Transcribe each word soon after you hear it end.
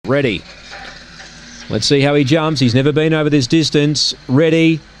Ready. Let's see how he jumps. He's never been over this distance.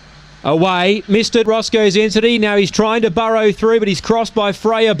 Ready. Away. Missed it. Roscoe's Entity. Now he's trying to burrow through, but he's crossed by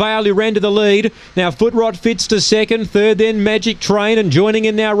Freya Bale, who ran to the lead. Now Footrot Fits to second. Third then Magic Train, and joining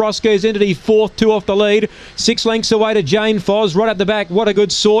in now Roscoe's Entity fourth, 2 off the lead. 6 lengths away to Jane Foz. Right at the back, What a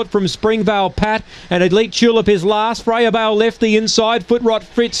Good Sort from Springvale Pat, and Elite Tulip is last. Freya Bale left the inside. Footrot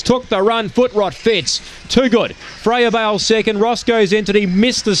Fits took the run. Footrot Fits. Too good. Freya Bale second. Roscoe's Entity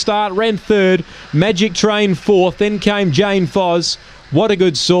missed the start, ran third. Magic Train fourth. Then came Jane Foz. What a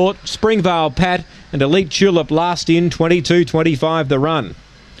Good Sort, Springvale Pat, and Elite Tulip last in, 22.25 the run.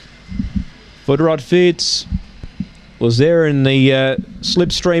 Footrot Fits was there in the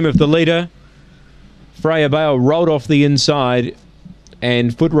slipstream of the leader. Freya Bale rolled off the inside,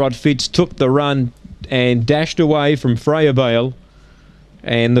 and Footrot Fits took the run and dashed away from Freya Bale.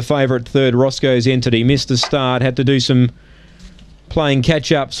 And the favourite third, Roscoe's Entity, missed the start, had to do some playing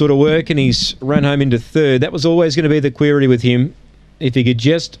catch-up sort of work, and he's run home into third. That was always going to be the query with him. If he could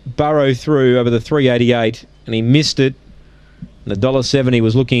just burrow through over the 388, and he missed it, the $1.70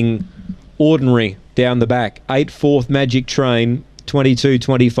 was looking ordinary down the back. 8 fourth Magic Train,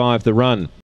 22.25 the run.